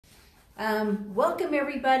Welcome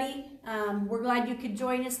everybody. We're glad you could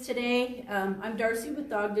join us today. I'm Darcy with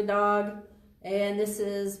Dog to Dog, and this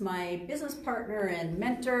is my business partner and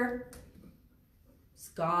mentor,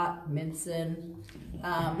 Scott Minson.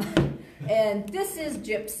 And this is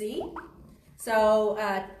Gypsy. So,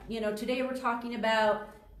 today we're talking about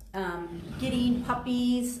getting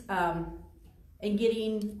puppies and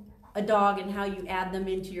getting a dog and how you add them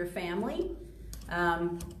into your family.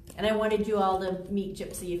 And I wanted you all to meet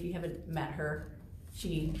Gypsy if you haven't met her.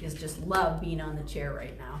 She is just love being on the chair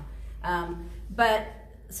right now.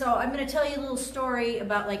 So I'm going to tell you a little story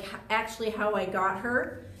about actually how I got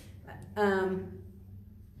her.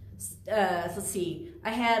 Let's see. I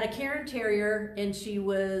had a Cairn Terrier and she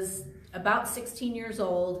was about 16 years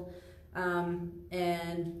old.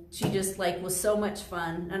 And she just was so much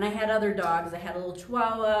fun. And I had other dogs. I had a little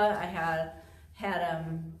Chihuahua. I have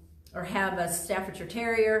a Staffordshire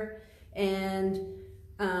Terrier, and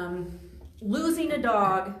losing a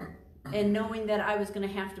dog and knowing that I was going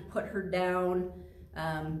to have to put her down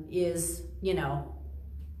is,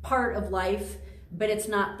 part of life, but it's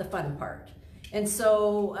not the fun part. And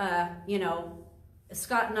so,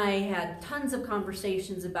 Scott and I had tons of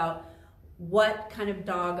conversations about what kind of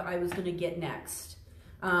dog I was going to get next,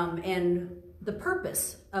 and the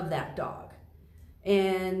purpose of that dog.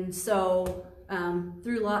 And so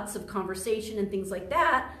through lots of conversation and things like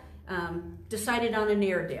that, decided on an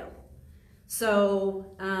Airedale. So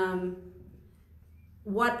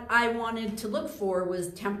what I wanted to look for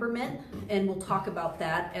was temperament, and we'll talk about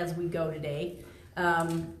that as we go today,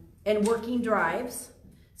 and working drives.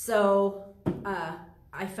 So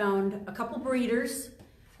I found a couple breeders.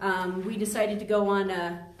 We decided to go on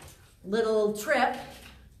a little trip,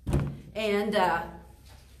 and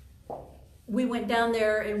we went down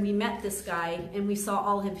there and we met this guy and we saw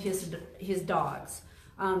all of his dogs.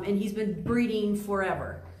 And he's been breeding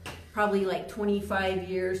forever, probably 25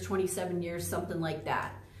 years, 27 years, something like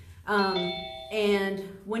that. And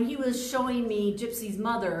when he was showing me Gypsy's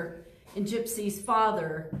mother and Gypsy's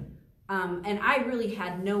father, and I really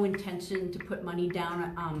had no intention to put money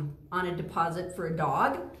down on a deposit for a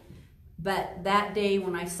dog. But that day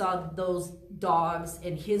when I saw those dogs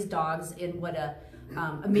and his dogs and what a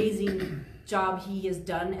amazing job he has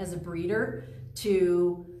done as a breeder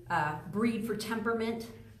to breed for temperament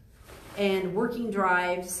and working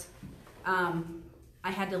drives, I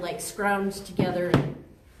had to scrounge together and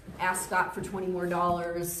ask Scott for $20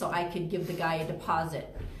 more so I could give the guy a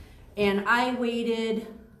deposit. And I waited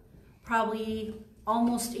probably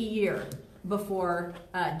almost a year before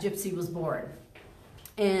Gypsy was born.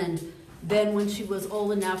 And then when she was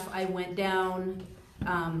old enough, I went down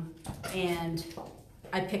and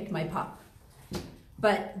I picked my pup.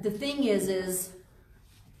 But the thing is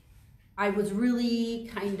I was really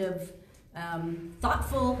kind of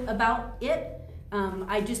thoughtful about it.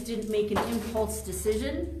 I just didn't make an impulse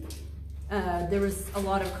decision. There was a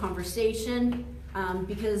lot of conversation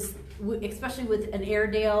because especially with an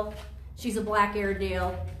Airedale, she's a black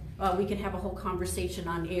Airedale. We could have a whole conversation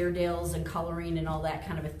on Airedales and coloring and all that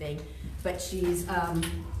kind of a thing. But she's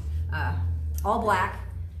all black.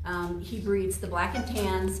 He breeds the black and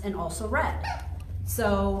tans and also red.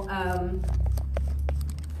 So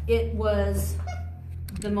it was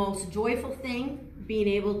the most joyful thing being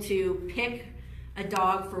able to pick a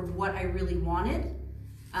dog for what I really wanted.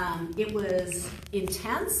 It was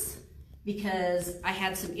intense because I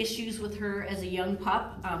had some issues with her as a young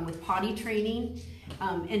pup with potty training,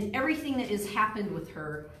 and everything that has happened with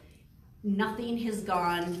her, nothing has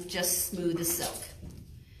gone just smooth as silk.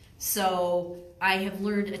 So I have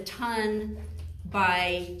learned a ton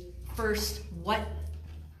by first, what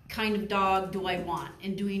kind of dog do I want,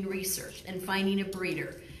 and doing research and finding a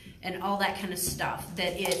breeder and all that kind of stuff.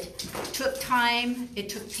 That it took time, it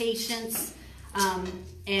took patience,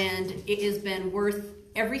 and it has been worth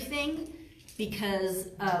everything because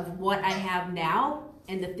of what I have now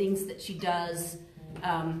and the things that she does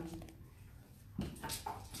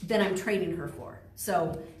that I'm training her for.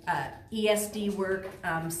 So ESD work,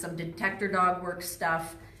 some detector dog work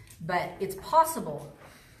stuff, but it's possible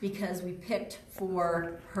because we picked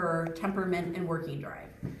for her temperament and working drive.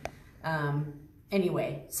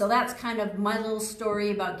 Anyway, so that's kind of my little story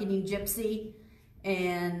about getting Gypsy,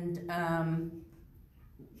 and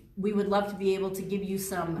we would love to be able to give you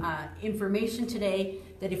some information today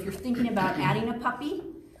that if you're thinking about adding a puppy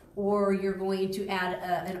or you're going to add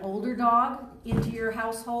an older dog into your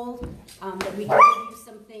household, that we can give you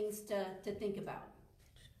some things to think about.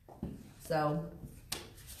 So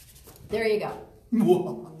there you go.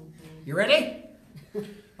 You ready?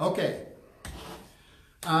 Okay.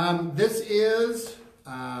 This is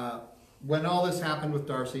when all this happened with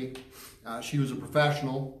Darcy, she was a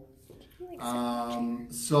professional.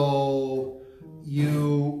 So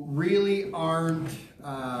you really aren't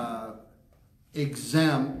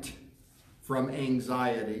exempt from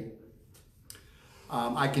anxiety.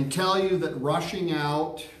 I can tell you that rushing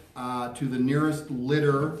out to the nearest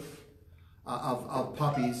litter of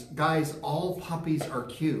puppies, guys, all puppies are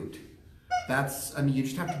cute. You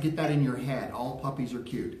just have to get that in your head. All puppies are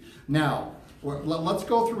cute. Now, let's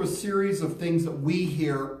go through a series of things that we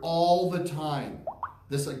hear all the time.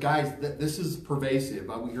 Guys, this is pervasive.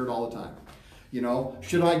 We hear it all the time. You know,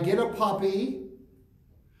 should I get a puppy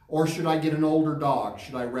or should I get an older dog?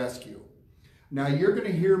 Should I rescue? Now, you're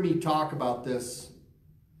going to hear me talk about this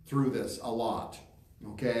through this a lot,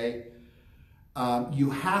 okay? You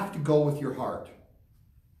have to go with your heart.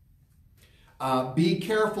 Be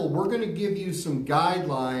careful. We're going to give you some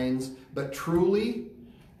guidelines, but truly,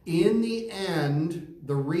 in the end,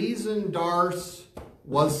 the reason Darce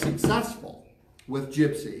was successful with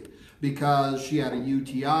Gypsy, because she had a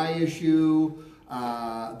UTI issue,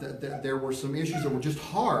 there were some issues that were just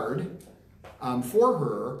hard for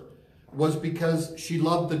her, was because she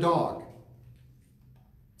loved the dog.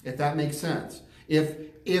 If that makes sense.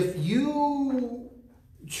 If you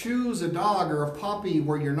choose a dog or a puppy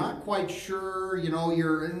where you're not quite sure, you know,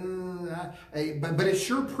 but it's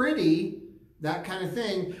sure pretty, that kind of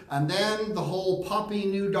thing, and then the whole puppy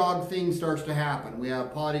new dog thing starts to happen. We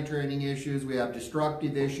have potty training issues, we have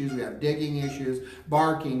destructive issues, we have digging issues,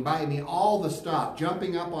 barking, biting, all the stuff,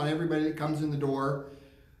 jumping up on everybody that comes in the door,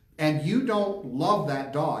 and you don't love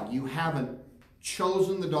that dog. You haven't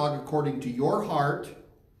chosen the dog according to your heart.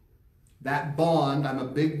 That bond, I'm a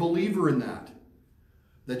big believer in that.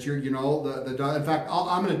 That you're, you know, the dog. In fact,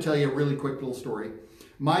 I'm going to tell you a really quick little story.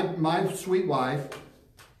 My sweet wife,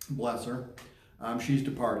 bless her, she's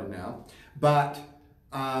departed now, but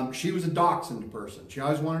she was a dachshund person. She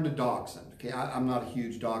always wanted a dachshund. Okay, I'm not a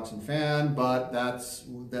huge dachshund fan, but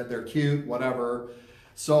they're cute, whatever.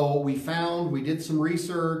 So we did some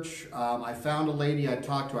research. I found a lady I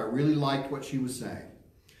talked to. I really liked what she was saying.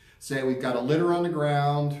 Say we've got a litter on the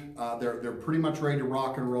ground. They're pretty much ready to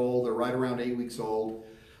rock and roll. They're right around 8 weeks old.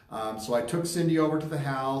 So I took Cindy over to the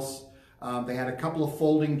house. They had a couple of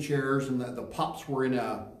folding chairs, and the pups were in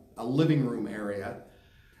a living room area.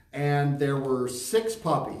 And there were 6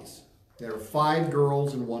 puppies. There were 5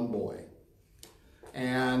 girls and 1 boy.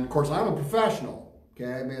 And of course, I'm a professional.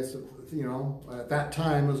 Okay, I mean, it's, you know, at that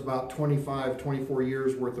time it was about 25, 24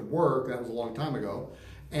 years worth of work. That was a long time ago.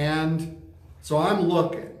 And so I'm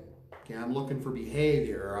looking. Okay, I'm looking for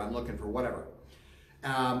behavior. I'm looking for whatever.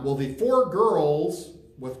 Well, the 4 girls,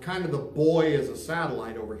 with kind of the boy as a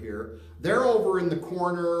satellite over here, they're over in the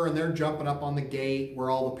corner and they're jumping up on the gate where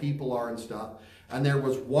all the people are and stuff. And there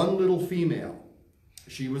was 1 little female.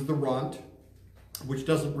 She was the runt, which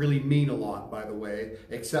doesn't really mean a lot, by the way,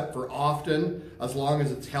 except for often, as long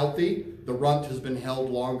as it's healthy, the runt has been held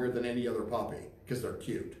longer than any other puppy because they're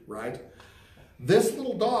cute, right? This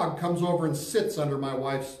little dog comes over and sits under my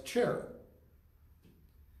wife's chair.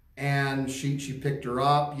 And she picked her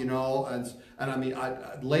up, you know, and I mean,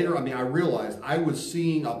 I realized I was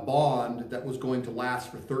seeing a bond that was going to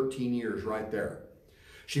last for 13 years right there.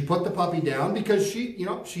 She put the puppy down because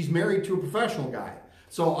she's married to a professional guy.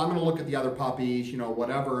 So I'm going to look at the other puppies, you know,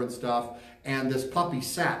 whatever and stuff. And this puppy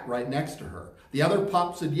sat right next to her. The other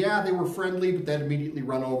pup said, yeah, they were friendly, but they'd immediately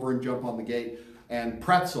run over and jump on the gate. And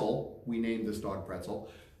Pretzel, we named this dog Pretzel,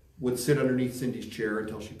 would sit underneath Cindy's chair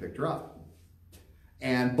until she picked her up.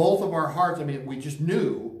 And both of our hearts, I mean, we just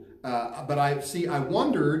knew, but I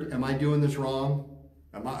wondered, am I doing this wrong?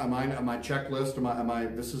 Am I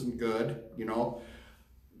checklist? This isn't good, you know?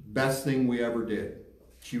 Best thing we ever did.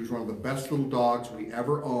 She was one of the best little dogs we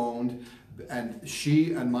ever owned. And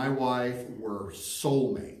she and my wife were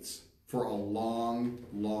soulmates for a long,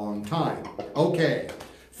 long time. Okay,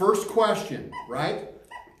 first question, right?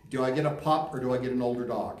 Do I get a pup or do I get an older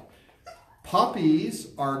dog? Puppies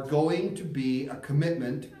are going to be a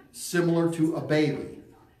commitment similar to a baby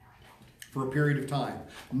for a period of time.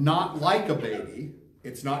 Not like a baby.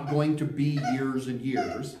 It's not going to be years and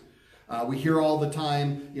years. We hear all the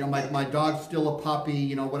time, you know, my dog's still a puppy,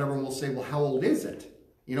 you know, whatever, and we'll say, well, how old is it?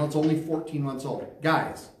 You know, it's only 14 months old.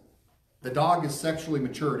 Guys, the dog is sexually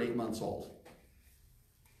mature at 8 months old.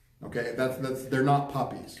 Okay, they're not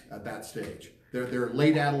puppies at that stage. They're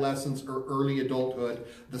late adolescence or early adulthood.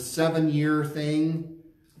 The 7-year thing,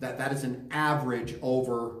 that is an average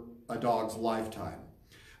over a dog's lifetime.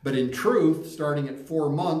 But in truth, starting at 4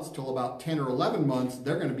 months till about 10 or 11 months,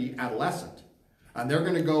 they're going to be adolescent. And they're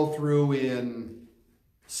going to go through in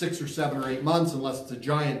 6 or 7 or 8 months, unless it's a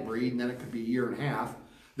giant breed, and then it could be a year and a half.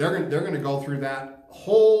 They're gonna go through that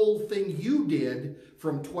whole thing you did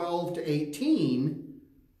from 12 to 18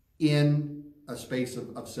 in a space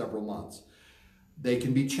of several months. They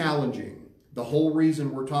can be challenging. The whole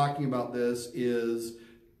reason we're talking about this is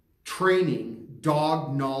training,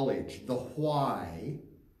 dog knowledge, the why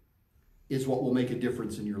is what will make a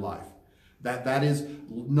difference in your life. That is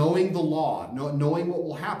knowing the law, knowing what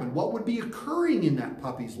will happen, what would be occurring in that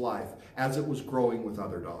puppy's life as it was growing with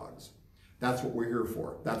other dogs. That's what we're here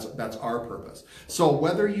for. That's our purpose. So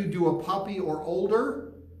whether you do a puppy or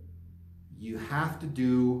older, you have to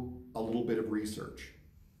do a little bit of research.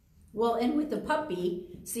 Well, and with the puppy,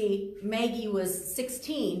 see, Maggie was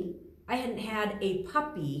 16. I hadn't had a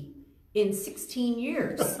puppy in 16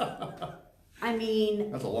 years. I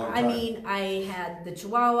mean, that's a long time. I had the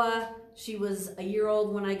Chihuahua. She was a year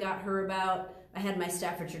old when I got her about. I had my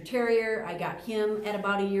Staffordshire Terrier. I got him at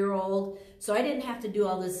about a year old. So I didn't have to do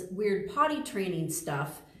all this weird potty training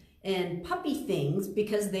stuff and puppy things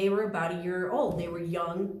because they were about a year old. They were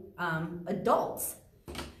young adults.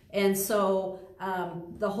 And so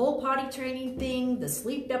the whole potty training thing, the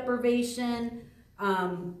sleep deprivation,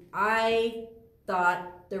 I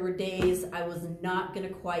thought there were days I was not going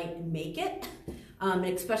to quite make it,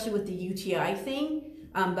 especially with the UTI thing.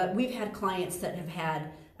 But we've had clients that have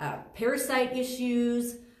had parasite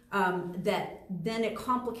issues, that then it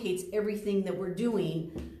complicates everything that we're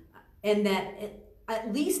doing, and that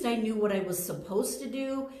at least I knew what I was supposed to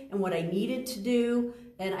do and what I needed to do,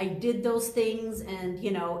 and I did those things, and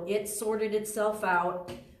you know, it sorted itself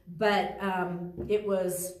out. But it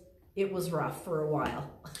was rough for a while.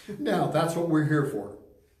 Now that's what we're here for.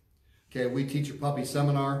 Okay, we teach a puppy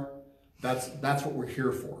seminar. That's what we're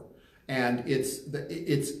here for, and it's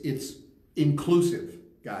inclusive,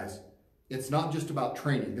 guys. It's not just about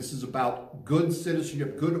training. This is about good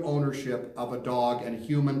citizenship, good ownership of a dog and a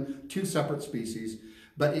human, two separate species,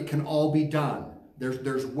 but it can all be done.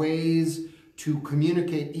 There's ways to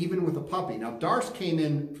communicate even with a puppy. Now, Darce came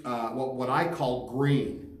in what I call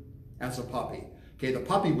green as a puppy. Okay, the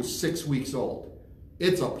puppy was 6 weeks old.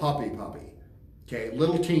 It's a puppy. Okay,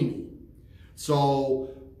 little teeny.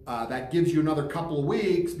 So that gives you another couple of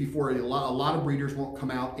weeks before a lot of breeders won't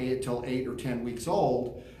come out until 8 or 10 weeks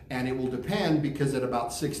old. And it will depend, because at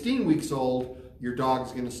about 16 weeks old, your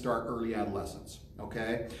dog's going to start early adolescence,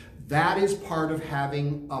 okay? That is part of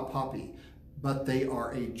having a puppy. But they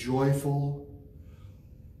are a joyful,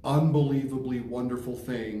 unbelievably wonderful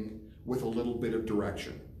thing with a little bit of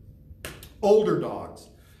direction. Older dogs.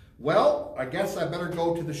 Well, I guess I better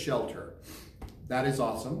go to the shelter. That is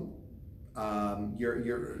awesome.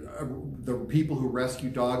 The people who rescue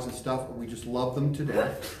dogs and stuff, we just love them to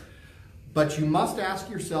death. But you must ask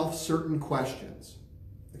yourself certain questions.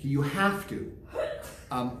 Okay, you have to.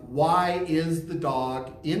 Why is the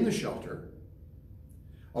dog in the shelter?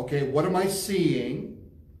 Okay, what am I seeing?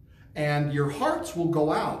 And your hearts will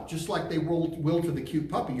go out, just like they will to the cute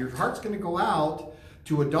puppy. Your heart's going to go out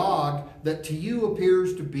to a dog that to you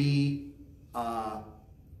appears to be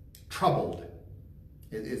troubled.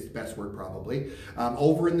 Is the best word probably.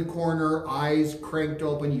 Over in the corner, eyes cranked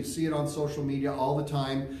open. You see it on social media all the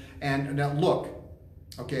time. And now look,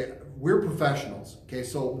 okay, we're professionals. Okay,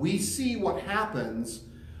 so we see what happens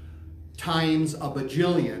times a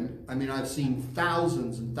bajillion. I mean, I've seen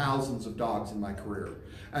thousands and thousands of dogs in my career.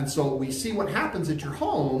 And so we see what happens at your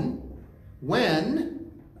home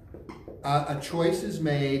when a choice is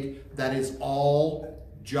made that is all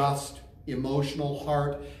just emotional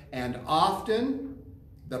heart. And often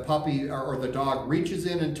the puppy or the dog reaches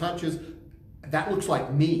in and touches. That looks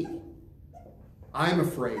like me. I'm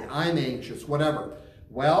afraid, I'm anxious, whatever.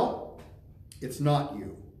 Well, it's not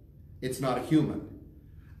you. It's not a human.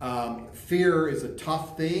 Fear is a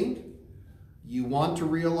tough thing. You want to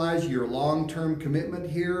realize your long-term commitment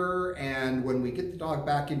here, and when we get the dog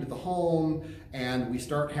back into the home and we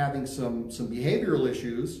start having some behavioral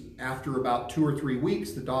issues, after about 2 or 3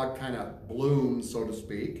 weeks, the dog kind of blooms, so to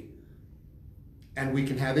speak, and we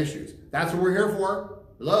can have issues. That's what we're here for.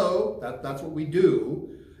 Hello, that's what we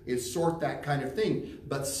do, is sort that kind of thing.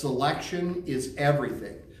 But selection is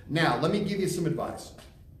everything. Now, let me give you some advice.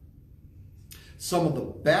 Some of the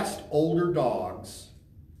best older dogs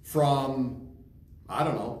from, I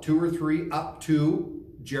don't know, 2 or 3 up to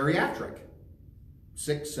geriatric,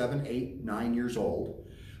 6, 7, 8, 9 years old,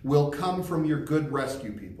 will come from your good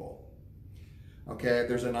rescue people. Okay,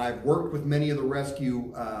 I've worked with many of the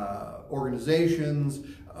rescue organizations,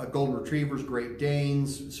 Golden Retrievers, Great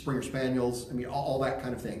Danes, Springer Spaniels, I mean, all that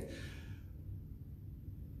kind of thing.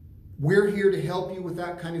 We're here to help you with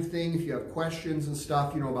that kind of thing. If you have questions and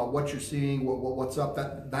stuff, you know, about what you're seeing, what's up,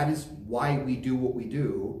 that is why we do what we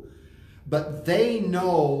do. But they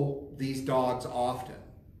know these dogs often.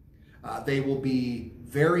 They will be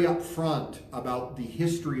very upfront about the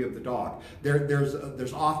history of the dog.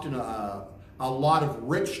 There's often a lot of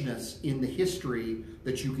richness in the history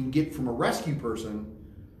that you can get from a rescue person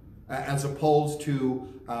as opposed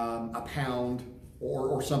to a pound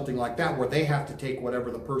or something like that, where they have to take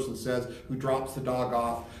whatever the person says who drops the dog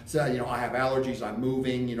off, say, I have allergies, I'm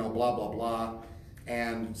moving, blah, blah, blah.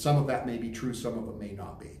 And some of that may be true, some of it may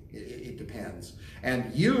not be. It depends.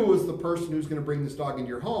 And you, as the person who's going to bring this dog into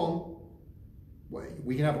your home, well,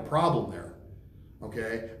 we can have a problem there,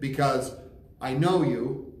 okay? Because I know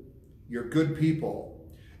you're good people.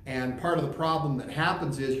 And part of the problem that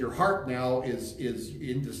happens is your heart now is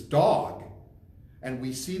in this dog. And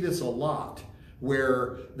we see this a lot,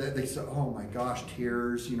 where they say, oh my gosh,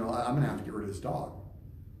 tears, I'm going to have to get rid of this dog.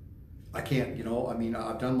 I can't,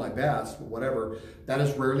 I've done my best, but whatever. That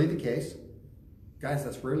is rarely the case. Guys,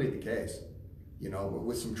 that's rarely the case. But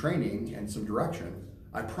with some training and some direction,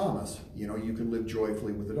 I promise, you can live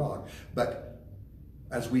joyfully with the dog. But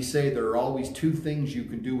as we say, there are always two things you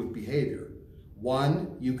can do with behavior.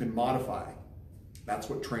 One, you can modify. That's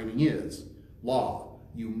what training is. Law.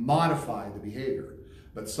 You modify the behavior.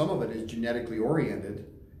 But some of it is genetically oriented,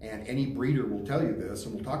 and any breeder will tell you this,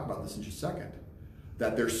 and we'll talk about this in just a second,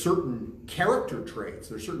 that there's certain character traits,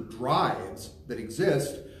 there's certain drives that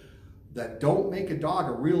exist that don't make a dog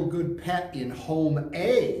a real good pet in home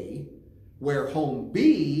A, where home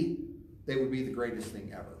B, they would be the greatest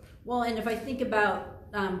thing ever. Well, and if I think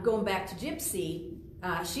about going back to Gypsy,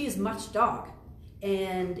 she is much dog.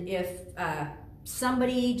 And if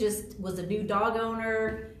somebody just was a new dog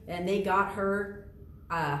owner and they got her,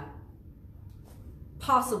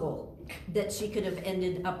 possible that she could have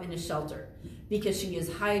ended up in a shelter because she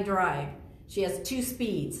is high drive. She has 2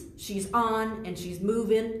 speeds. She's on and she's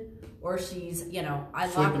moving, or she's, I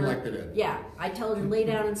lock her. Like the yeah, I tell her to lay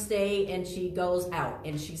down and stay, and she goes out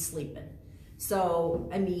and she's sleeping. So,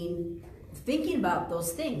 thinking about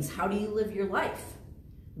those things, how do you live your life?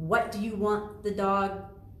 What do you want the dog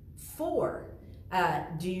for?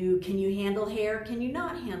 Can you handle hair? Can you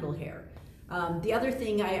not handle hair? The other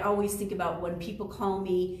thing I always think about when people call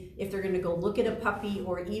me, if they're going to go look at a puppy,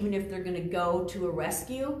 or even if they're going to go to a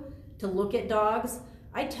rescue to look at dogs,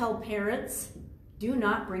 I tell parents, do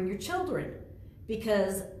not bring your children,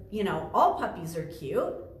 because, all puppies are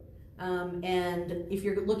cute. And if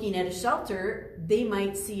you're looking at a shelter, they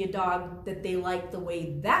might see a dog that they like the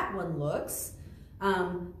way that one looks.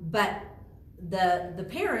 But the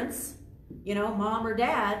parents, mom or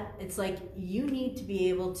dad, it's like, you need to be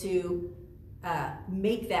able to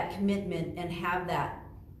make that commitment and have that,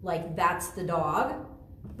 like, that's the dog,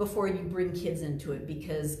 before you bring kids into it,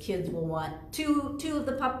 because kids will want two of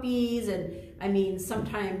the puppies. And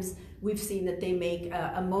sometimes we've seen that they make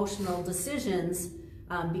emotional decisions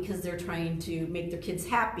because they're trying to make their kids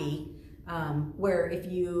happy, where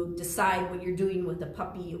if you decide what you're doing with a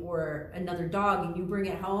puppy or another dog and you bring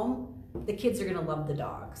it home, the kids are going to love the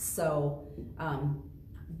dog. So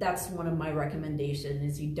that's one of my recommendations,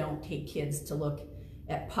 is you don't take kids to look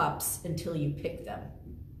at pups until you pick them.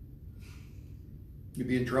 You'd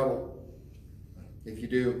be in trouble if you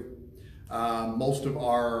do. Most of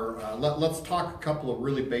our, let's talk a couple of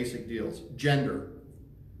really basic deals. Gender,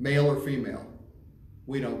 male or female,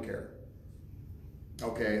 we don't care.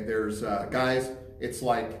 Okay, there's guys, it's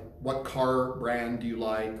like, what car brand do you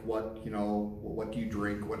like? What do you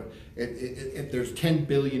drink? There's 10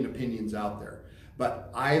 billion opinions out there.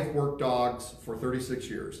 But I've worked dogs for 36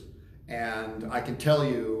 years, and I can tell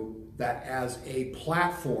you that as a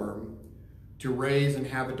platform to raise and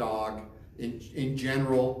have a dog, in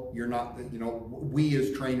general, you're not, we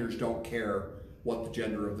as trainers don't care what the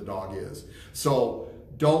gender of the dog is. So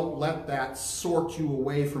don't let that sort you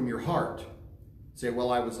away from your heart. Say,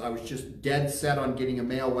 well, I was just dead set on getting a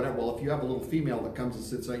male, whatever. Well, if you have a little female that comes and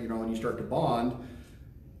sits, and you start to bond,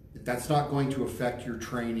 that's not going to affect your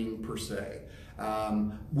training per se.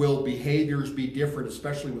 Will behaviors be different,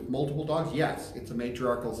 especially with multiple dogs? Yes, it's a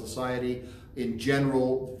matriarchal society. In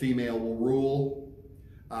general, female will rule.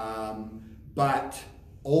 But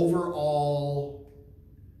overall,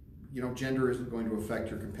 gender isn't going to affect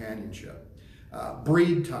your companionship.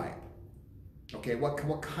 Breed type. Okay,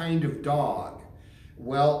 what kind of dog?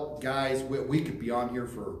 Well, guys, we could be on here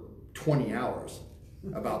for 20 hours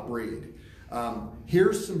about breed.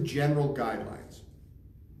 Here's some general guidelines.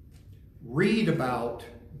 Read about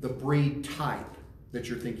the breed type that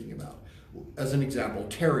you're thinking about. As an example,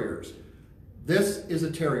 terriers. This is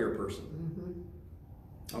a terrier person.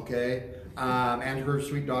 Okay? and her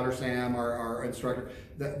sweet daughter Sam, our instructor.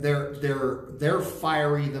 They're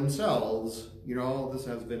fiery themselves. You know, this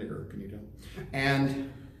has vinegar. Can you tell?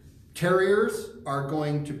 And terriers are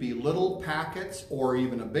going to be little packets or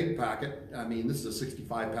even a big packet. I mean, this is a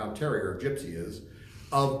 65-pound terrier, Gypsy is,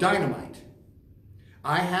 of dynamite.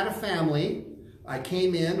 I had a family. I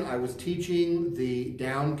came in, I was teaching the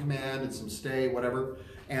down command and some stay, whatever,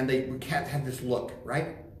 and they had this look,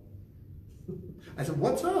 right? I said,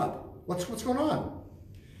 what's up? What's going on?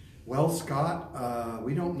 Well, Scott,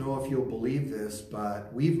 we don't know if you'll believe this,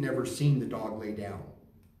 but we've never seen the dog lay down.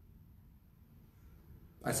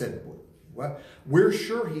 I said, what? We're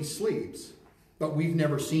sure he sleeps, but we've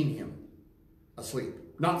never seen him asleep.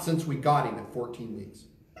 Not since we got him at 14 weeks.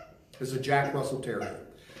 It's a Jack Russell Terrier.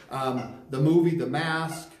 The movie The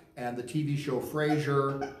Mask and the TV show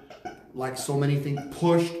Frasier, like so many things,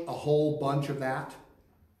 pushed a whole bunch of that.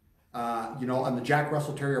 You know, and the Jack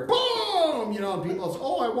Russell Terrier, boom! You know, and people say,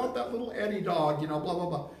 oh, I want that little Eddie dog, you know, blah, blah,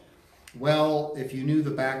 blah. Well, if you knew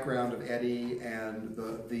the background of Eddie and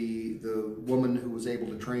the woman who was able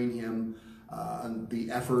to train him and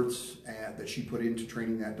the efforts that she put into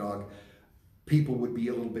training that dog, people would be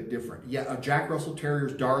a little bit different. Yeah, a Jack Russell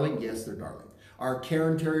Terrier's darling? Yes, they're darling. Are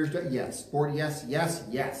Cairn Terriers? Yes. Sport? Yes, yes,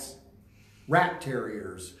 yes. Rat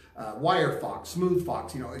Terriers, Wire Fox, Smooth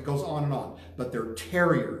Fox, you know, it goes on and on. But they're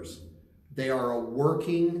terriers. They are a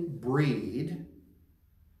working breed,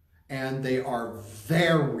 and they are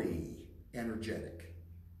very energetic.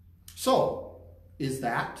 So,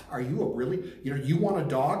 are you a really, you know, you want a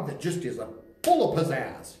dog that just is full of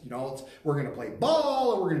pizzazz. You know, we're going to play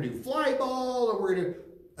ball, or we're going to do fly ball, or we're going to,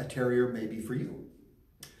 a terrier may be for you.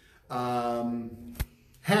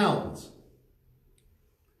 Hounds.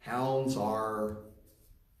 Hounds are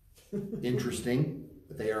interesting.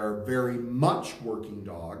 They are very much working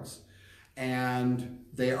dogs, and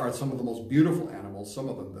they are some of the most beautiful animals, some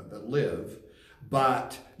of them that live.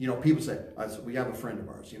 But, you know, people say, we have a friend of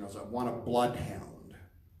ours, you know, so I want a bloodhound.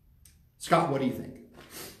 Scott, what do you think?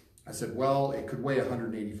 I said, well, it could weigh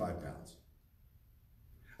 185 pounds.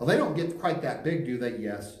 Well, they don't get quite that big, do they?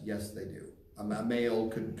 Yes, yes, they do. A male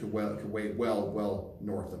could weigh well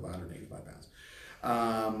north of 185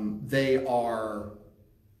 pounds. They are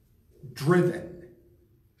driven.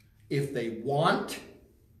 If they want,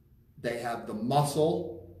 they have the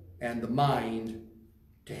muscle and the mind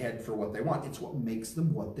to head for what they want. It's what makes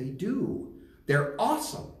them what they do. They're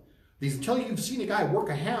awesome. Until you've seen a guy work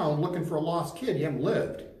a hound looking for a lost kid, you haven't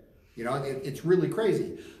lived. You know, it's really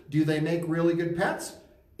crazy. Do they make really good pets?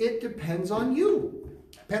 It depends on you.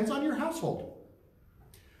 Depends on your household.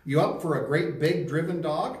 You up for a great big driven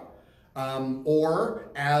dog?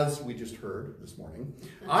 Or, as we just heard this morning,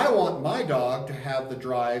 I want my dog to have the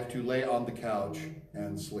drive to lay on the couch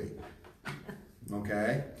and sleep.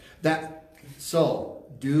 Okay?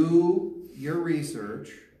 So, do your research.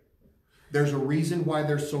 There's a reason why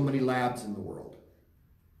there's so many labs in the world.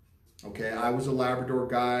 Okay, I was a Labrador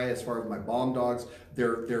guy as far as my bomb dogs.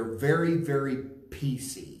 They're very, very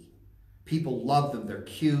PC. People love them. They're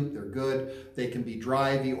cute. They're good. They can be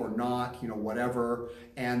drivey or not, you know, whatever.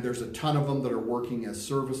 And there's a ton of them that are working as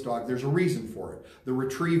service dogs. There's a reason for it. The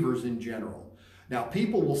retrievers in general. Now,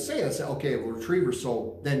 people will say, okay, well, retrievers,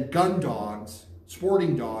 so then gun dogs,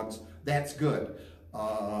 sporting dogs, that's good.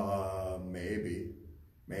 Maybe.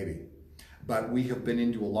 But we have been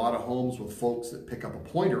into a lot of homes with folks that pick up a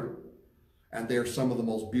pointer, and they're some of the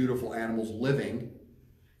most beautiful animals living.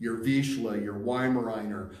 Your Vizsla, your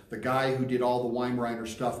Weimaraner, the guy who did all the Weimaraner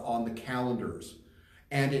stuff on the calendars.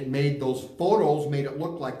 And it made those photos, made it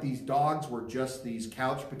look like these dogs were just these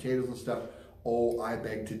couch potatoes and stuff. Oh, I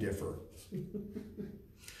beg to differ.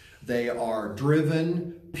 They are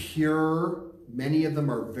driven, pure. Many of them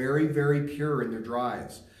are very, very pure in their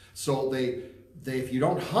drives. So they if you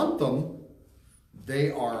don't hunt them, they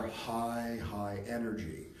are high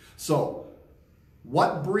energy. So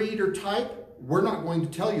what breed or type? We're not going to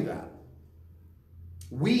tell you that.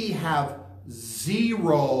 We have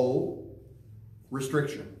zero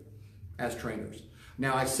restriction as trainers.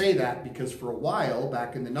 Now, I say that because for a while,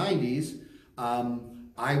 back in the 90s,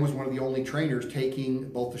 I was one of the only trainers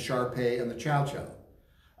taking both the Shar-Pei and the Chow Chow.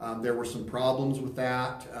 There were some problems with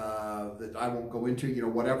that that I won't go into, you know,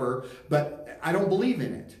 whatever. But I don't believe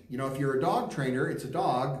in it. You know, if you're a dog trainer, it's a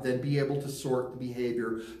dog, then be able to sort the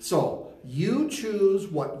behavior. So you choose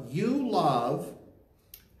what you love.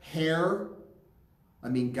 Hair. I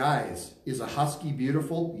mean, guys, is a husky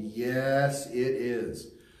beautiful? Yes, it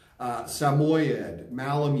is. Samoyed,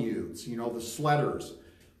 Malamutes, you know, the Sledders.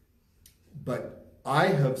 But I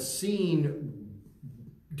have seen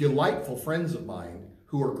delightful friends of mine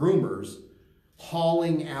who are groomers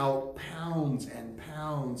hauling out pounds and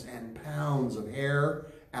pounds and pounds of hair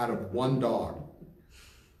out of one dog.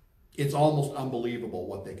 It's almost unbelievable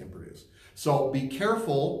what they can produce. So be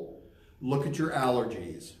careful. Look at your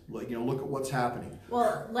allergies. Look at what's happening.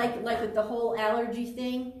 Well, like with the whole allergy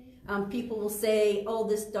thing, people will say, "Oh,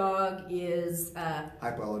 this dog is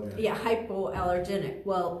hypoallergenic." Yeah, hypoallergenic.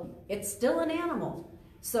 Well, it's still an animal.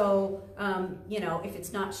 So if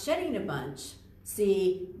it's not shedding a bunch,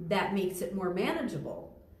 see, that makes it more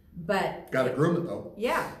manageable. But got to groom it though.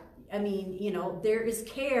 Yeah, I mean, there is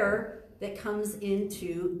care that comes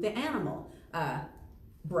into the animal.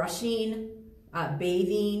 Brushing,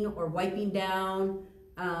 bathing, or wiping down.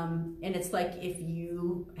 And it's like if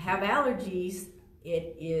you have allergies,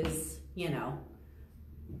 it is,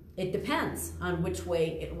 it depends on which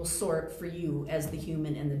way it will sort for you as the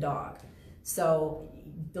human and the dog. So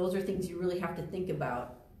those are things you really have to think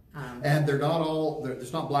about. And they're not all,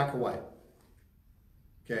 it's not black or white.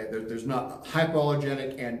 Okay, there's not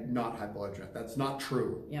hypoallergenic and not hypoallergenic. That's not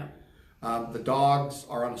true. Yeah. The dogs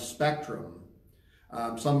are on a spectrum.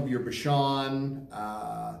 Some of your Bichon,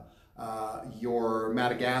 your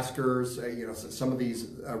Madagascars, some of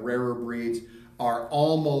these rarer breeds are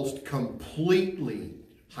almost completely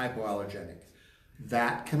hypoallergenic.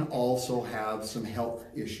 That can also have some health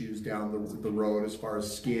issues down the road as far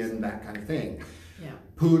as skin, that kind of thing. Yeah.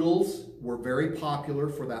 Poodles were very popular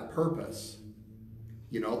for that purpose.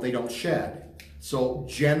 They don't shed. So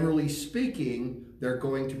generally speaking, they're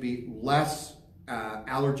going to be less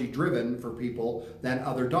allergy driven for people than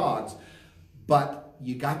other dogs. But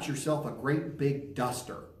you got yourself a great big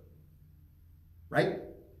duster, right?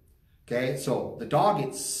 Okay, so the dog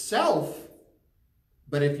itself,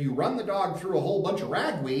 but if you run the dog through a whole bunch of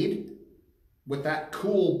ragweed with that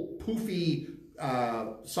cool, poofy,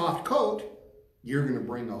 soft coat, you're going to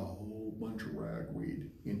bring a whole bunch of ragweed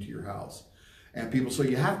into your house. And people, so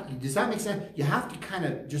does that make sense? You have to kind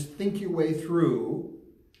of just think your way through,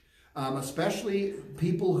 especially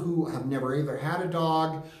people who have never either had a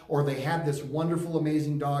dog or they had this wonderful,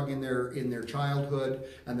 amazing dog in their childhood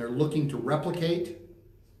and they're looking to replicate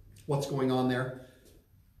what's going on there.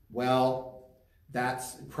 Well,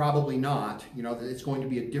 that's probably not, it's going to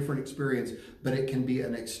be a different experience, but it can be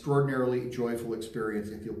an extraordinarily joyful experience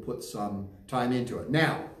if you'll put some time into it.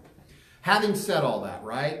 Now, having said all that,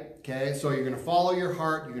 right? Okay, so you're going to follow your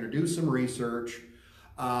heart, you're going to do some research,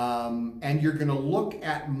 and you're going to look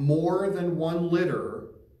at more than one litter.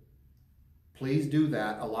 Please do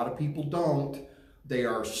that. A lot of people don't. They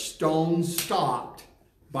are stone stopped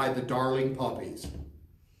by the darling puppies,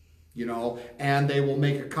 and they will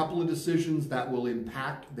make a couple of decisions that will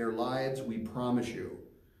impact their lives, we promise you.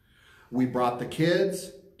 We brought the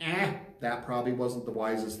kids, that probably wasn't the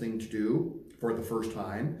wisest thing to do for the first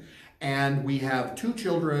time. And we have 2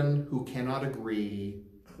 children who cannot agree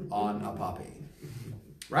on a puppy,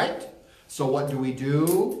 right? So what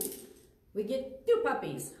do? We get 2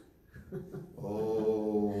 puppies.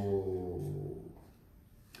 Oh,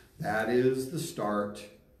 that is the start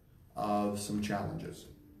of some challenges.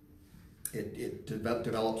 It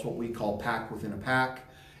develops what we call pack within a pack,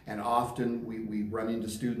 and often we run into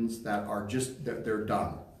students that are just, they're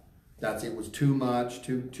done. It was too much,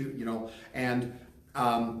 and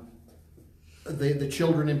the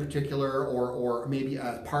children in particular, or maybe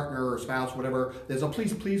a partner or spouse, whatever, there's a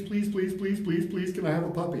please, please, please, please, please, please, please, can I have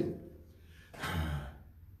a puppy?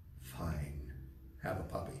 Fine, have a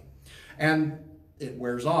puppy. And it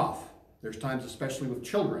wears off. There's times, especially with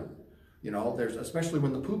children, there's, especially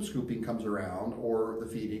when the poop scooping comes around, or the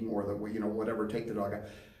feeding, or the, whatever, take the dog out.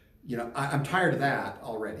 I'm tired of that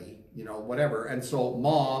already, whatever. And so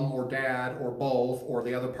mom or dad or both or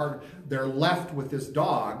the other partner, they're left with this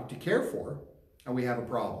dog to care for, and we have a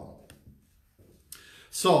problem.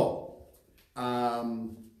 So, I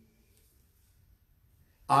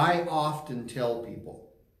often tell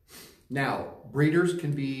people, now, breeders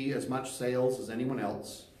can be as much sales as anyone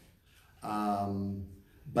else,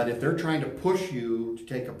 but if they're trying to push you to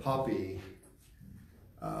take a puppy,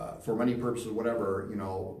 for money purposes, whatever,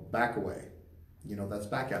 back away. That's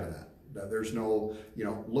back out of that. There's no,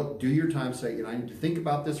 look, do your time, say, I need to think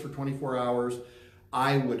about this for 24 hours.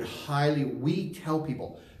 I would we tell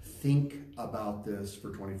people, think about this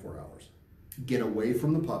for 24 hours. Get away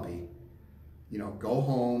from the puppy. Go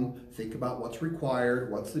home, think about what's required,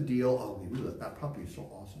 what's the deal. Oh, that puppy is so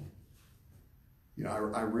awesome.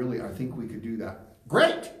 I think we could do that.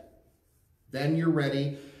 Great! Then you're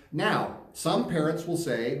ready. Now, some parents will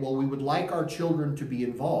say, well, we would like our children to be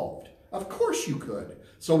involved. Of course you could.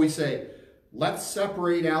 So we say, let's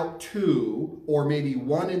separate out 2, or maybe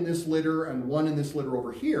 1 in this litter and 1 in this litter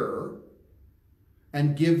over here,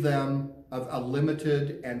 and give them of a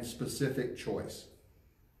limited and specific choice.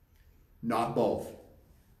 Not both.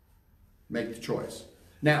 Make the choice.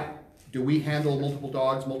 Now, do we handle multiple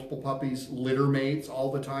dogs, multiple puppies, litter mates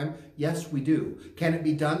all the time? Yes, we do. Can it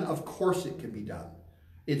be done? Of course it can be done.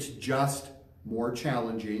 It's just more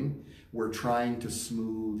challenging. We're trying to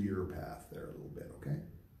smooth your path there a little bit, okay?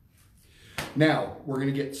 Now, we're going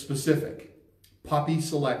to get specific. Puppy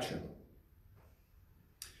selection.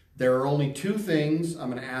 There are only two things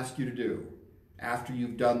I'm going to ask you to do after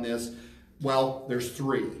you've done this. Well, there's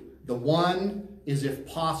three. The one is, if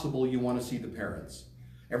possible, you want to see the parents.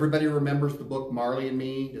 Everybody remembers the book Marley and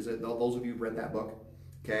Me? Is it those of you who've read that book?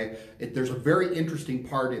 Okay. There's a very interesting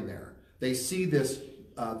part in there. They see this,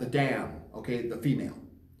 the dam, okay, the female,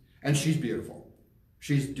 and she's beautiful.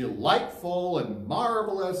 She's delightful and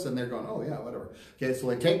marvelous, and they're going, oh yeah, whatever. Okay, so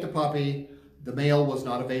they take the puppy. The male was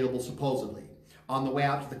not available, supposedly. On the way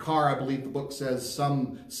out to the car, I believe the book says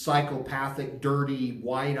some psychopathic, dirty,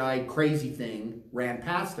 wide-eyed, crazy thing ran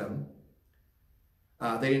past him.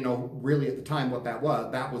 They didn't know really at the time what that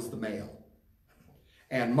was. That was the male.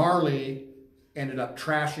 And Marley ended up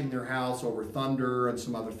trashing their house over thunder and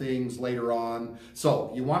some other things later on.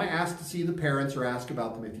 So you want to ask to see the parents or ask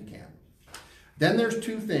about them if you can. Then there's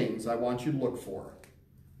two things I want you to look for.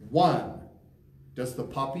 One, does the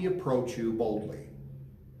puppy approach you boldly?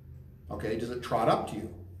 Okay, does it trot up to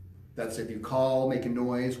you? That's if you call, make a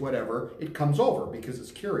noise, whatever, it comes over because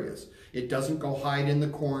it's curious. It doesn't go hide in the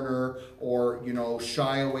corner or, you know,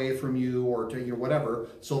 shy away from you or to you, whatever,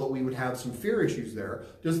 so that we would have some fear issues there.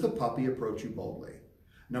 Does the puppy approach you boldly?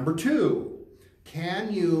 Number two,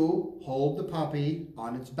 can you hold the puppy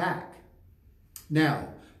on its back? Now,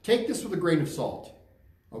 take this with a grain of salt,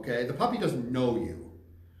 okay? The puppy doesn't know you.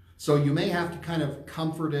 So you may have to kind of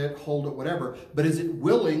comfort it, hold it, whatever, but is it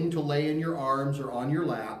willing to lay in your arms or on your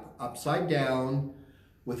lap, upside down,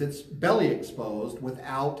 with its belly exposed,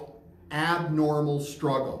 without abnormal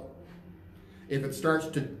struggle? If it starts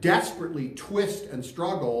to desperately twist and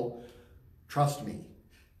struggle, trust me,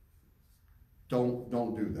 don't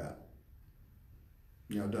do that.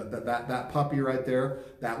 You know, that puppy right there,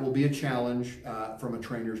 that will be a challenge from a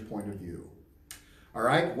trainer's point of view. All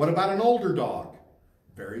right, what about an older dog?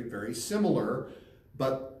 Very, very similar,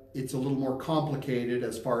 but it's a little more complicated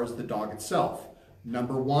as far as the dog itself.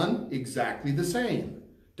 Number one, exactly the same.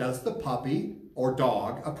 Does the puppy or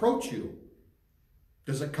dog approach you?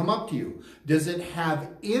 Does it come up to you? Does it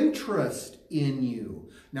have interest in you?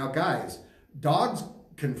 Now, guys, dogs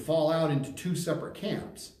can fall out into two separate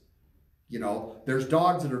camps. You know, there's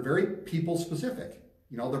dogs that are very people-specific.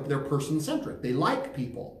 You know, they're person-centric. They like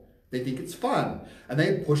people. They think it's fun. And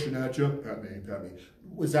they pushing at you, pat me, pat me.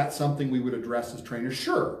 Was that something we would address as trainers?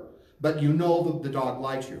 Sure. But you know that the dog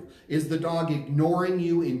likes you. Is the dog ignoring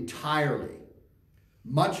you entirely?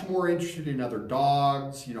 Much more interested in other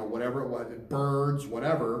dogs, you know, whatever, birds,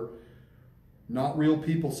 whatever. Not real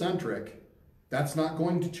people-centric. That's not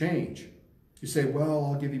going to change. You say, well,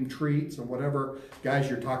 I'll give him treats or whatever. Guys,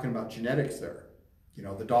 you're talking about genetics there. You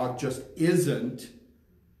know, the dog just isn't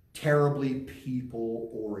terribly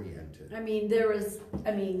people-oriented. I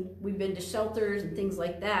mean, we've been to shelters and things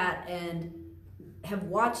like that and have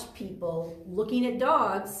watched people looking at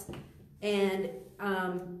dogs. And,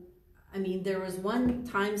 I mean, there was one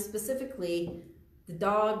time specifically, the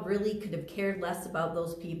dog really could have cared less about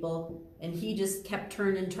those people. And he just kept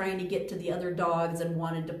turning, trying to get to the other dogs and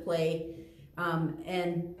wanted to play.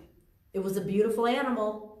 And it was a beautiful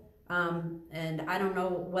animal. And I don't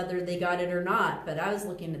know whether they got it or not, but I was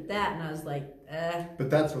looking at that and I was like, eh. But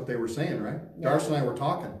that's what they were saying, right? Yeah. Darcy and I were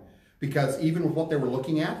talking. Because even with what they were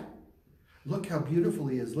looking at, look how beautiful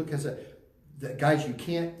he is. Look, guys, you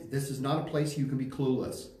can't, this is not a place you can be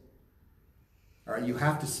clueless. All right, you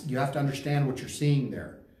have to understand what you're seeing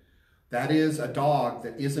there. That is a dog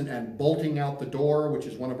that isn't, and bolting out the door, which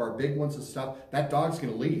is one of our big ones and stuff, that dog's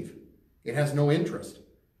going to leave. It has no interest.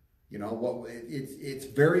 You know, it's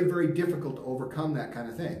very, very difficult to overcome that kind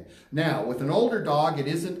of thing. Now, with an older dog, it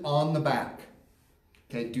isn't on the back.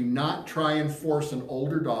 Okay, do not try and force an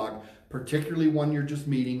older dog, particularly one you're just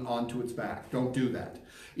meeting, onto its back. Don't do that.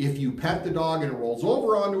 If you pet the dog and it rolls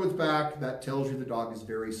over onto its back, that tells you the dog is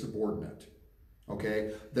very subordinate.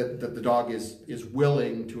 Okay, that the dog is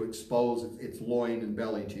willing to expose its loin and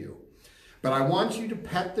belly to you. But I want you to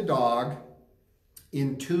pet the dog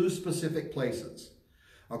in two specific places.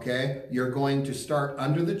 Okay, you're going to start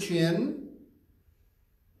under the chin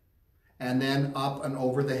and then up and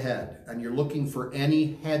over the head. And you're looking for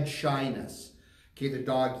any head shyness. Okay, the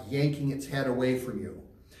dog yanking its head away from you.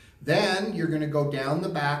 Then you're going to go down the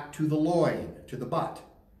back to the loin, to the butt.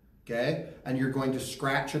 Okay? And you're going to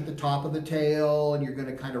scratch at the top of the tail, and you're going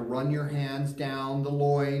to kind of run your hands down the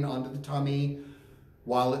loin onto the tummy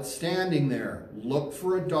while it's standing there. Look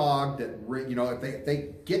for a dog that, you know, if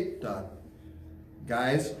they get the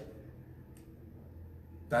guys,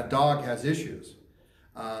 that dog has issues.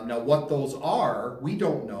 Now, what those are, we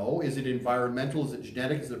don't know. Is it environmental? Is it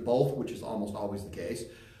genetic? Is it both? Which is almost always the case.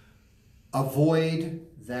 Avoid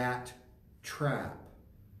that trap.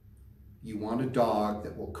 You want a dog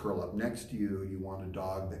that will curl up next to you. You want a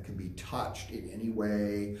dog that can be touched in any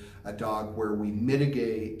way. A dog where we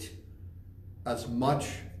mitigate as much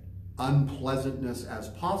unpleasantness as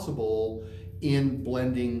possible in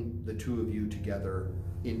blending the two of you together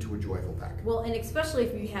into a joyful pack. Well, and especially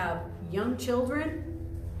if you have young children,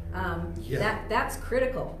 that's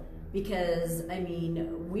critical, because I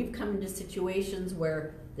mean, we've come into situations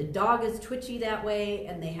where the dog is twitchy that way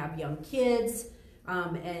and they have young kids,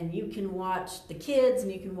 and you can watch the kids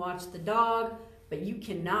and you can watch the dog, but you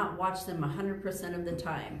cannot watch them 100% of the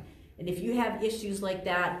time. And if you have issues like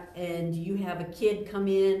that and you have a kid come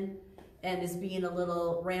in and is being a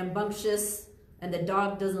little rambunctious and the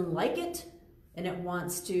dog doesn't like it and it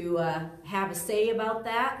wants to have a say about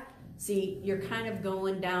that, see, you're kind of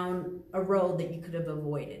going down a road that you could have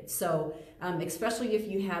avoided. So especially if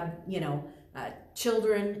you have, you know,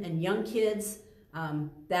 children and young kids,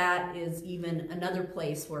 that is even another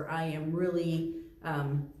place where I am really,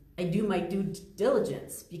 I do my due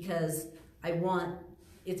diligence, because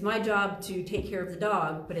it's my job to take care of the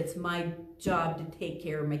dog, but it's my job to take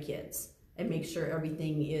care of my kids and make sure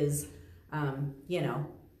everything is, you know,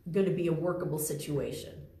 going to be a workable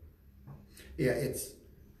situation. Yeah, it's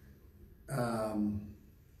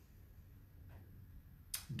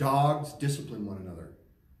dogs discipline one another.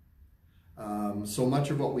 So much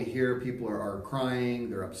of what we hear, people are crying,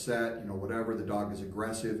 they're upset, you know, whatever, the dog is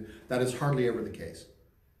aggressive. That is hardly ever the case.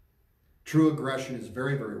 True aggression is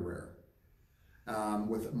very, very rare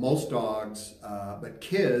with most dogs, but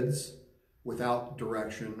kids without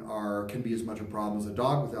direction can be as much a problem as a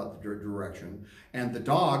dog without the direction. And the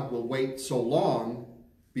dog will wait so long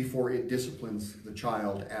before it disciplines the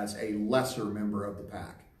child as a lesser member of the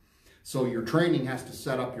pack. So your training has to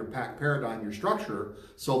set up your pack paradigm, your structure,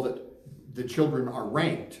 so that the children are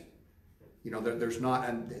ranked. You know, there's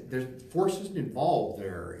force isn't involved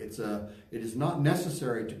there. It is not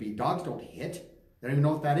necessary to be. Dogs don't hit. They don't even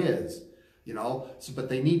know what that is. You know, but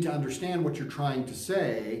they need to understand what you're trying to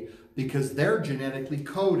say, because they're genetically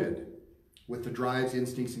coded with the drives,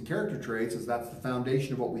 instincts, and character traits, as that's the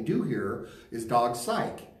foundation of what we do here, is dog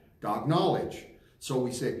psych, dog knowledge. So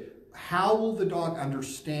we say, how will the dog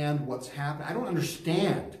understand what's happening? I don't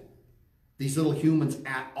understand these little humans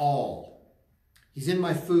at all. He's in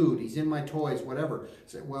my food, he's in my toys, whatever.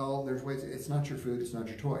 Say, well, there's ways. It's not your food, it's not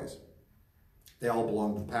your toys. They all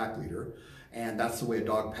belong to the pack leader, and that's the way a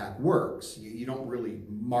dog pack works. You don't really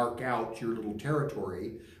mark out your little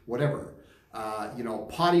territory, whatever. You know,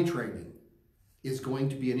 potty training is going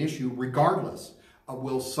to be an issue regardless.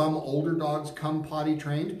 Will some older dogs come potty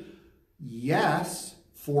trained? Yes,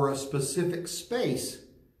 for a specific space,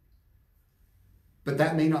 but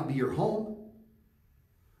that may not be your home.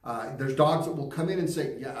 There's dogs that will come in and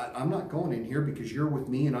say, yeah, I'm not going in here because you're with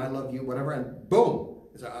me and I love you, whatever, and boom,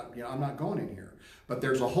 you know, I'm not going in here. But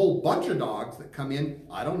there's a whole bunch of dogs that come in,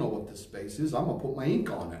 I don't know what this space is, I'm going to put my ink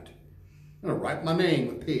on it. I'm going to write my name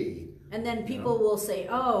with P. And then people will say,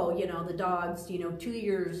 oh, you know, the dog's, you know, 2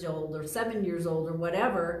 years old or 7 years old or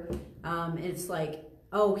whatever. It's like,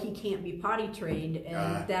 oh, he can't be potty trained,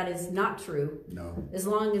 and that is not true. No. As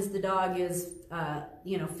long as the dog is,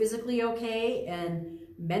 you know, physically okay and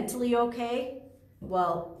mentally okay,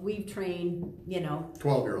 well, we've trained, you know.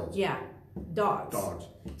 12-year-olds. Yeah, dogs. Dogs.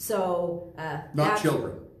 So. Not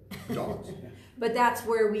children, dogs. But that's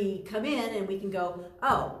where we come in and we can go,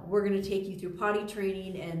 oh, we're going to take you through potty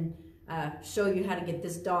training and show you how to get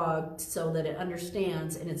this dog so that it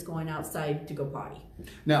understands and it's going outside to go potty.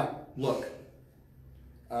 Now, look.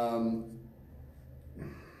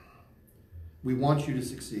 We want you to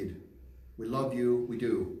succeed. We love you. We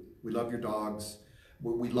do. We love your dogs.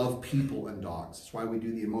 We love people and dogs. That's why we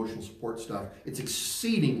do the emotional support stuff. It's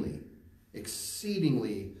exceedingly,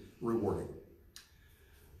 exceedingly rewarding.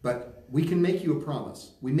 But we can make you a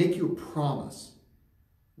promise. We make you a promise.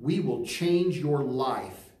 We will change your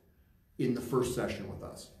life in the first session with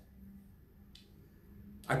us.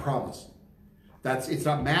 I promise. It's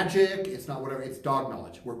not magic, it's not whatever, it's dog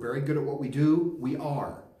knowledge. We're very good at what we do. We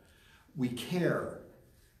are. We care.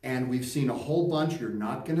 And we've seen a whole bunch. You're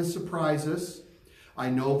not going to surprise us. I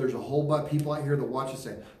know there's a whole bunch of people out here that watch us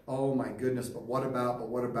say, oh my goodness, but what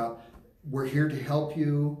about? We're here to help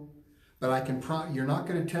you. but you're not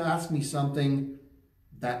going to ask me something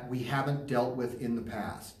that we haven't dealt with in the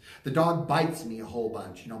past. The dog bites me a whole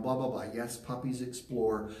bunch, blah, blah, blah. Yes, Puppies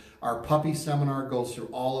Explore. Our puppy seminar goes through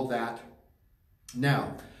all of that.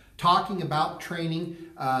 Now, talking about training,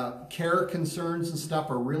 care concerns and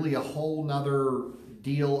stuff are really a whole nother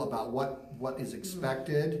deal about what is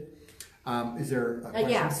expected. Is there a question?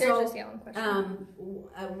 Yeah, so There's a Salem question.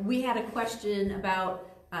 we had a question about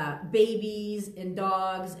babies and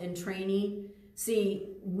dogs and training.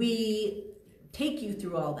 See, we take you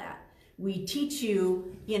through all that. We teach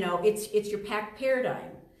you, it's your pack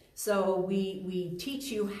paradigm. So we teach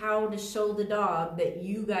you how to show the dog that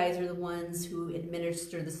you guys are the ones who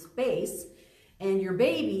administer the space, and your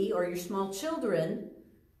baby or your small children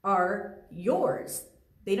are yours.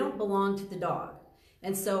 They don't belong to the dog.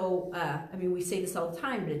 And so, we say this all the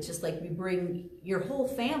time, but it's just like we bring your whole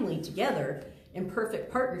family together in perfect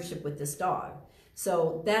partnership with this dog.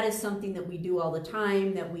 So that is something that we do all the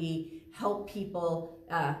time, that we help people.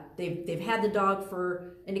 They've had the dog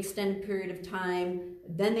for an extended period of time,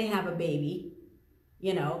 then they have a baby,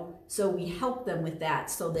 so we help them with that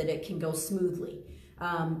so that it can go smoothly.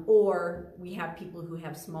 Or we have people who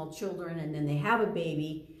have small children and then they have a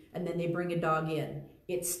baby and then they bring a dog in.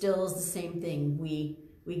 It still is the same thing. We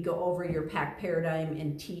go over your pack paradigm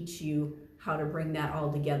and teach you how to bring that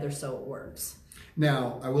all together so it works.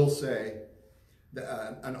 Now, I will say,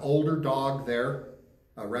 an older dog there,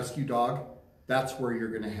 a rescue dog, that's where you're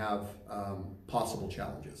going to have possible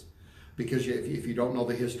challenges. Because if you don't know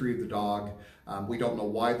the history of the dog, we don't know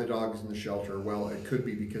why the dog is in the shelter. Well, it could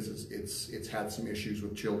be because it's had some issues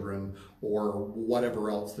with children or whatever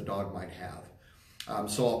else the dog might have.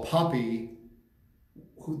 So a puppy,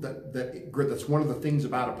 that's one of the things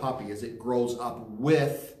about a puppy, is it grows up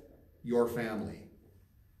with your family.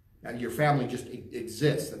 And your family just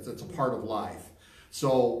exists. That's a part of life.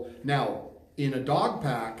 So now, in a dog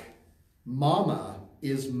pack, mama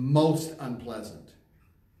is most unpleasant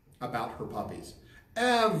about her puppies.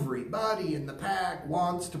 Everybody in the pack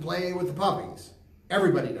wants to play with the puppies.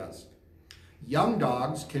 Everybody does. Young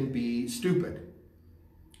dogs can be stupid.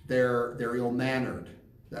 They're ill-mannered.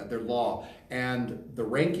 They're law. And the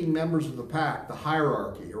ranking members of the pack, the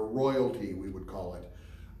hierarchy or royalty, we would call it,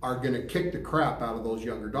 are going to kick the crap out of those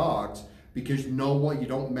younger dogs because you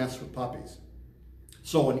don't mess with puppies.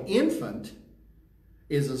 So an infant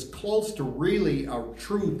is as close to really a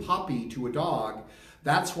true puppy to a dog.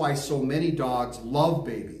 That's why so many dogs love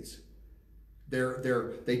babies.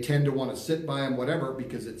 They tend to want to sit by them, whatever,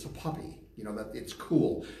 because it's a puppy. That it's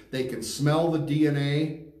cool. They can smell the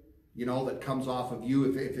DNA, that comes off of you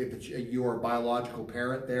if it's your biological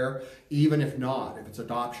parent there. Even if not, if it's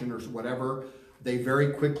adoption or whatever, they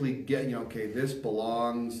very quickly get, okay, this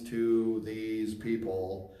belongs to these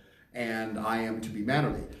people and I am to be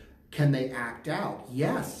mannerly. Can they act out?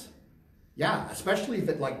 Yes. Yeah, especially if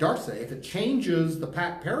it, like Darcy, if it changes the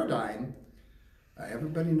pack paradigm,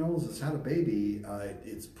 everybody knows it's had a baby.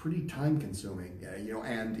 It's pretty time consuming,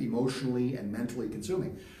 and emotionally and mentally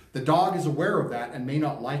consuming. The dog is aware of that and may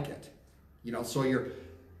not like it. So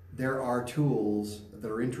there are tools that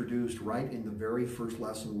are introduced right in the very first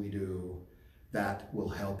lesson we do that will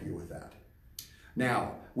help you with that.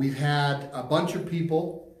 Now, we've had a bunch of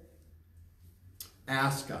people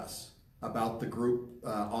ask us about the group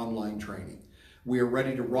online training. We are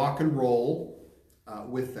ready to rock and roll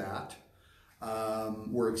with that.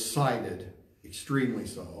 We're excited, extremely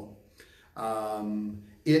so.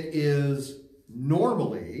 It is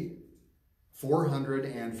normally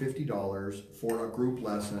 $450 for a group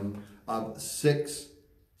lesson of 6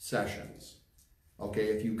 sessions, okay,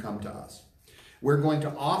 if you come to us. We're going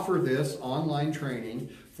to offer this online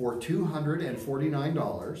training for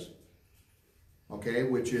 $249, okay,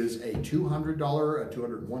 which is a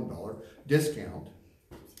 $201 discount.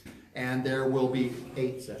 And there will be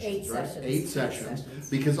 8 sessions, right? 8 sessions.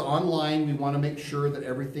 Because online, we want to make sure that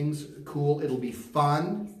everything's cool. It'll be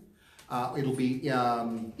fun. It'll be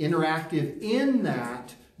interactive in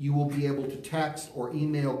that you will be able to text or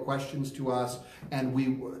email questions to us, and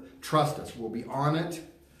trust us, we'll be on it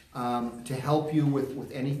to help you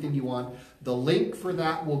with anything you want. The link for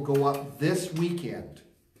that will go up this weekend.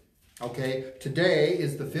 Okay, today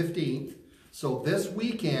is the 15th, so this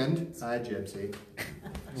weekend, hi Gypsy,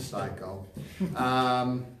 psycho,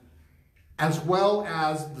 as well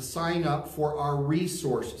as the sign up for our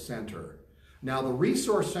resource center. Now the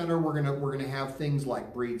resource center, we're gonna have things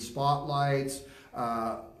like breed spotlights,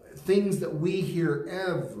 things that we hear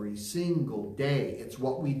every single day. It's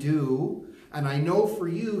what we do, and I know for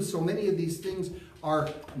you, so many of these things are,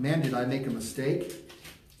 man, did I make a mistake?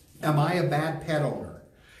 Am I a bad pet owner?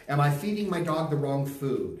 Am I feeding my dog the wrong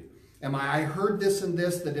food? I heard this and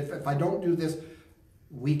this, that if I don't do this,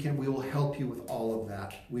 we will help you with all of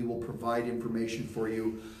that. We will provide information for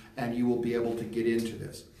you, and you will be able to get into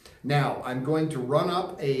this. Now, I'm going to run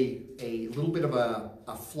up a little bit of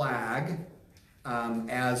a flag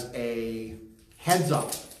as a heads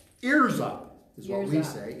up. Ears up is what we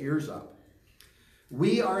say, ears up.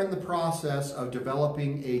 We are in the process of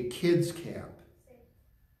developing a kids camp.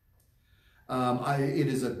 It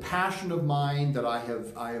is a passion of mine that I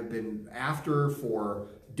have been after for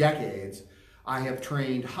decades. I have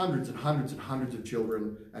trained hundreds and hundreds and hundreds of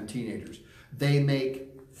children and teenagers. They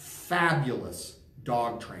make fabulous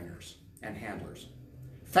dog trainers and handlers.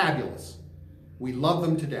 Fabulous. We love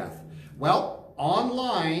them to death. Well,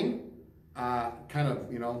 online,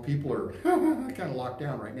 people are kind of locked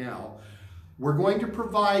down right now. We're going to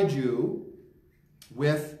provide you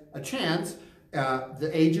with a chance.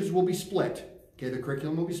 The ages will be split. Okay, the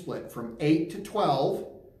curriculum will be split from 8 to 12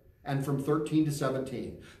 and from 13 to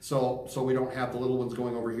 17. So we don't have the little ones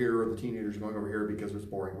going over here or the teenagers going over here because it's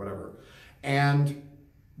boring, whatever. And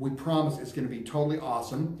we promise it's going to be totally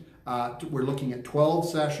awesome. We're looking at 12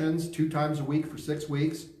 sessions, 2 times a week for 6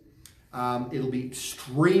 weeks. It'll be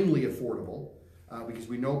extremely affordable because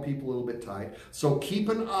we know people a little bit tight. So keep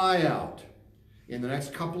an eye out in the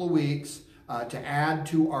next couple of weeks to add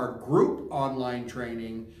to our group online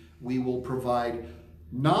training. We will provide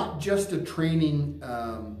not just a training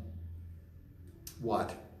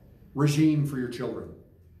regime for your children.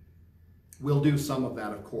 We'll do some of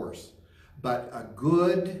that, of course, but a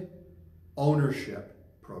good ownership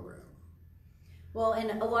program. Well,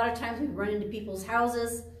 and a lot of times we run into people's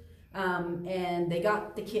houses and they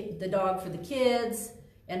got the dog for the kids,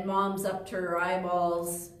 and mom's up to her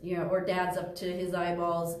eyeballs, or dad's up to his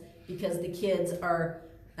eyeballs because the kids are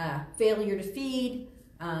failure to feed,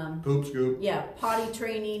 poop scoop, potty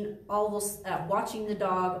training, all those, watching the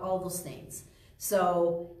dog, all those things.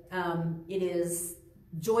 So it is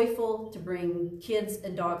joyful to bring kids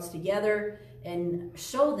and dogs together and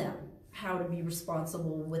show them how to be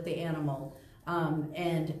responsible with the animal.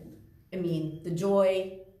 And I mean, the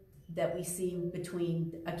joy that we see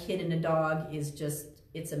between a kid and a dog is just,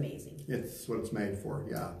 it's amazing. It's what it's made for,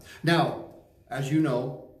 yeah. Now, as you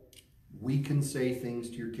know, we can say things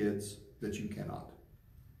to your kids that you cannot,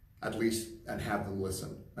 at least, and have them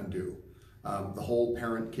listen and do. The whole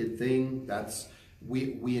parent-kid thing,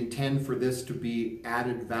 we intend for this to be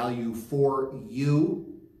added value for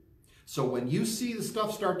you. So when you see the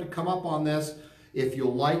stuff start to come up on this, if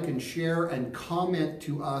you'll like and share and comment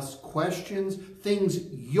to us questions, things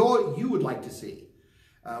you would like to see.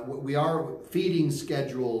 We are feeding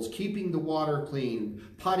schedules, keeping the water clean,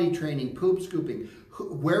 potty training, poop scooping.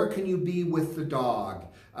 Where can you be with the dog?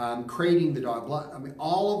 Crating the dog. I mean,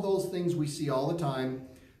 all of those things we see all the time,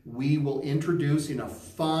 we will introduce in a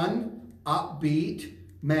fun, upbeat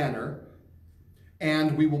manner.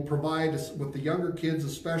 And we will provide, with the younger kids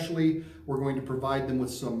especially, we're going to provide them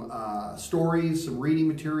with some stories, some reading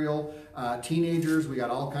material. Teenagers, we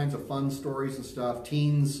got all kinds of fun stories and stuff.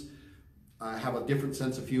 Teens have a different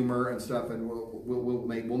sense of humor and stuff, and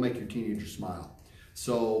we'll make your teenagers smile.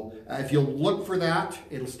 So if you'll look for that,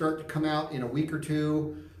 it'll start to come out in a week or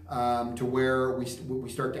two to where we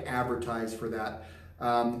start to advertise for that.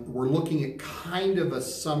 We're looking at kind of a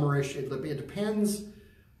summerish, it depends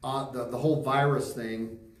on the whole virus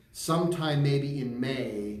thing. Sometime maybe in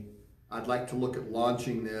May, I'd like to look at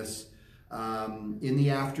launching this in the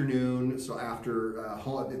afternoon. So after,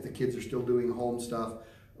 if the kids are still doing home stuff,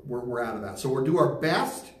 we're out of that. So we'll do our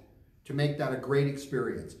best to make that a great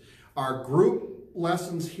experience. Our group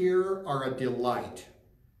lessons here are a delight.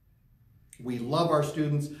 We love our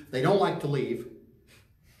students. They don't like to leave.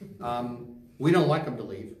 We don't like them to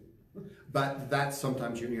leave. But that's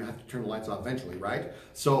sometimes you have to turn the lights off eventually, right?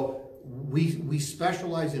 So we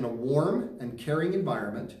specialize in a warm and caring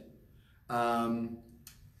environment.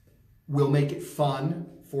 We'll make it fun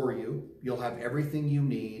for you. You'll have everything you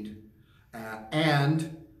need.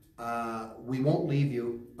 And we won't leave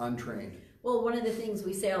you untrained. Well, one of the things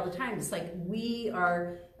we say all the time is like we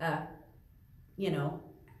are,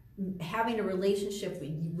 having a relationship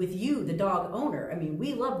with you, the dog owner. I mean,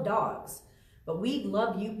 we love dogs, but we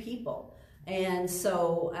love you people. And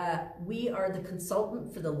so we are the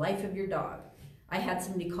consultant for the life of your dog. I had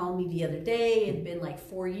somebody call me the other day. It had been like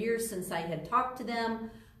 4 years since I had talked to them.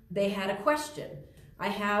 They had a question. I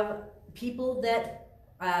have people that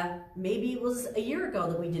maybe it was a year ago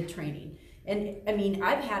that we did training. And I mean,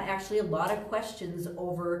 I've had actually a lot of questions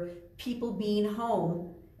over people being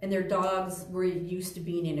home and their dogs were used to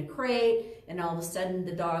being in a crate, and all of a sudden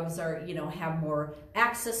the dogs are, have more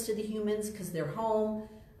access to the humans because they're home.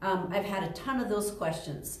 I've had a ton of those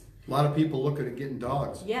questions. A lot of people looking at getting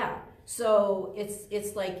dogs. Yeah. So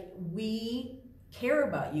it's like we care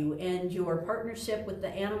about you and your partnership with the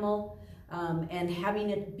animal, and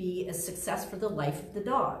having it be a success for the life of the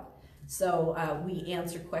dog. So we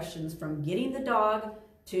answer questions from getting the dog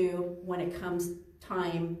to when it comes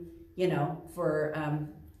time, you know, for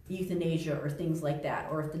euthanasia or things like that,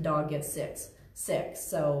 or if the dog gets sick.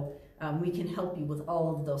 So we can help you with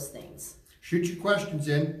all of those things. Shoot your questions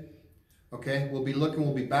in. Okay, we'll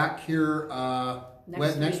be back here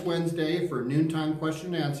next Wednesday for noontime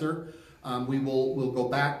question and answer. We'll go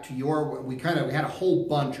back to we had a whole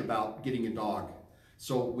bunch about getting a dog.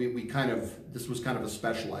 So this was kind of a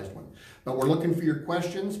specialized one. But we're looking for your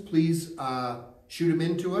questions. Please shoot them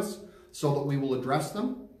in to us so that we will address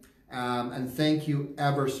them. And thank you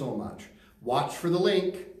ever so much. Watch for the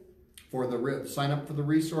link for sign up for the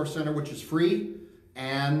Resource Center, which is free,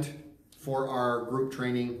 and for our group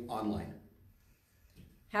training online.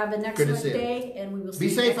 Have an excellent day, and we will see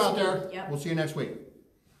you next week. Be safe out week. there. Yep. We'll see you next week.